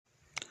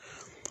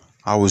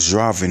I was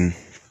driving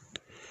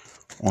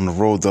on the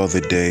road the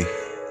other day,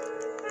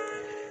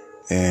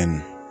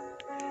 and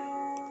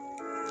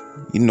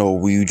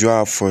when you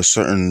drive for a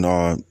certain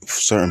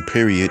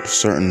period,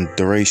 certain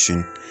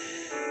duration,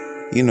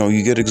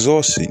 you get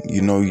exhausted.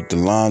 The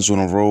lines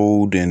on the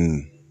road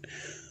and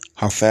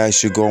how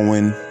fast you're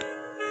going,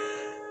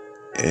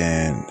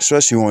 and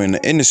especially when in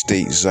the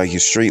interstate, it's like your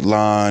straight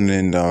line,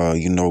 and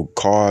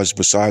cars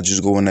beside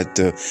you going at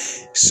the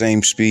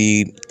same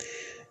speed.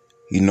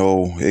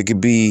 It could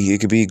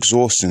be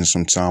exhausting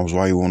sometimes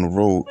while you're on the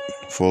road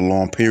for a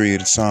long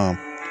period of time.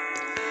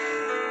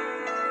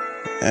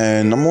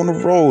 And I'm on the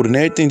road and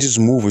everything just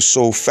moving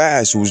so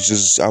fast. I was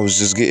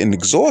just getting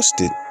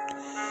exhausted.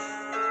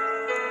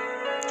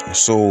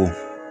 So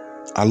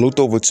I looked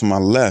over to my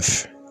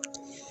left,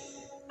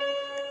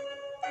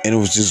 and it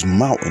was this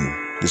mountain.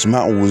 This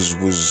mountain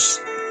was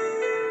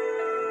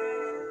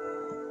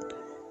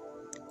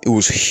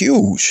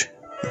huge.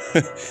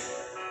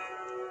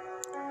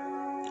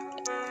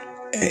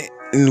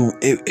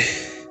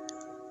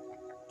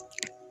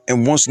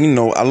 And once,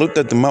 I looked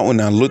at the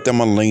mountain, I looked at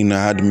my lane,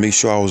 I had to make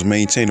sure I was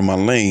maintaining my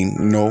lane,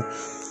 and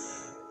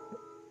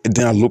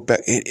then I looked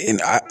back,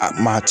 and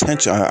my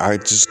attention, I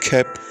just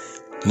kept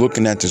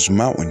looking at this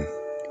mountain.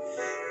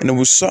 And it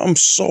was something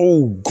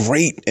so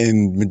great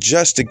and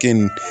majestic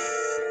and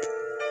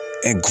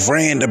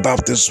grand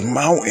about this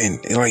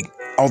mountain. And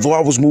although I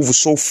was moving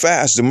so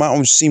fast, the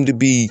mountain seemed to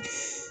be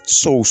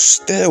so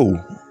still.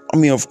 I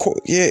mean, of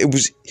course, yeah, it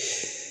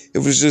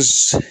was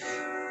just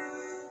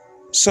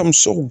something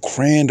so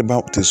grand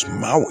about this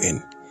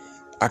mountain.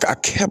 I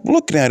kept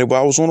looking at it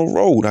while I was on the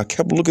road. I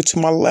kept looking to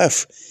my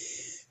left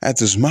at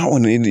this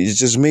mountain, and it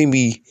just made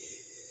me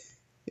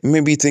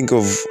think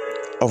of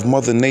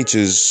Mother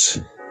Nature's.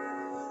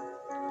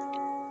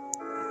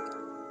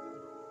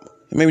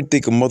 It made me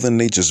think of Mother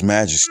Nature's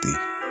majesty.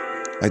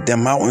 Like that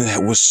mountain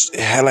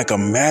had like a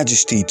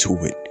majesty to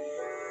it.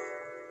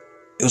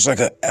 It was like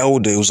an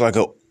elder. It was like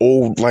an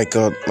old,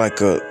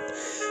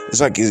 it's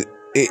like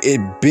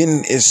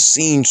it's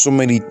seen so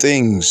many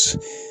things,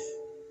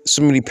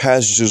 so many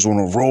passages on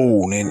the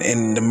road,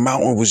 and the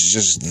mountain was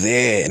just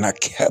there, and I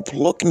kept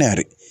looking at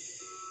it.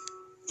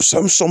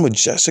 Something so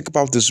majestic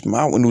about this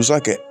mountain. It was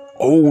like an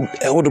old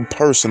elder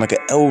person, like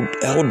an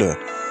elder.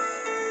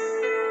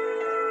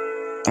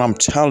 And I'm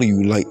telling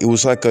you, it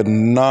was like a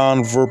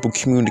non-verbal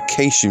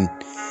communication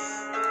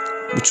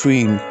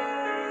between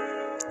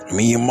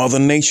me and Mother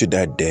Nature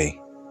that day.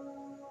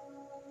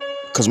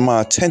 Because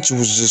my attention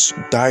was just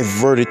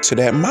diverted to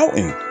that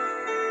mountain.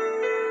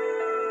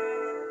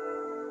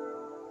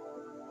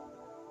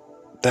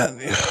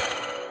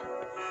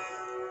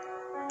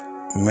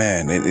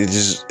 Man,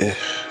 the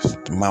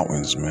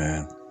mountains,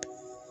 man.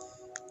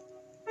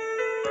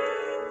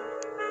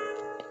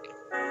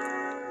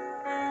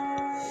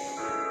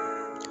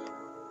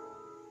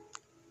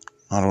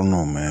 I don't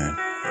know, man.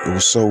 It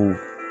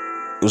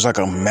was like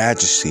a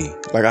majesty.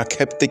 Like I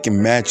kept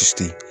thinking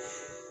majesty.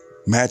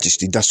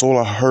 Majesty. That's all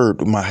I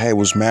heard in my head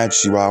was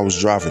majesty while I was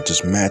driving.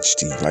 Just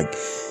majesty. Like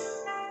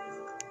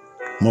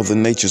Mother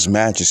Nature's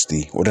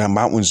majesty, or that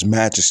mountain's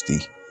majesty.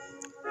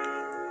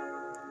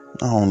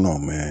 I don't know,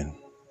 man.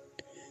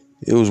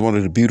 It was one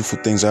of the beautiful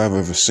things I've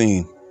ever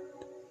seen.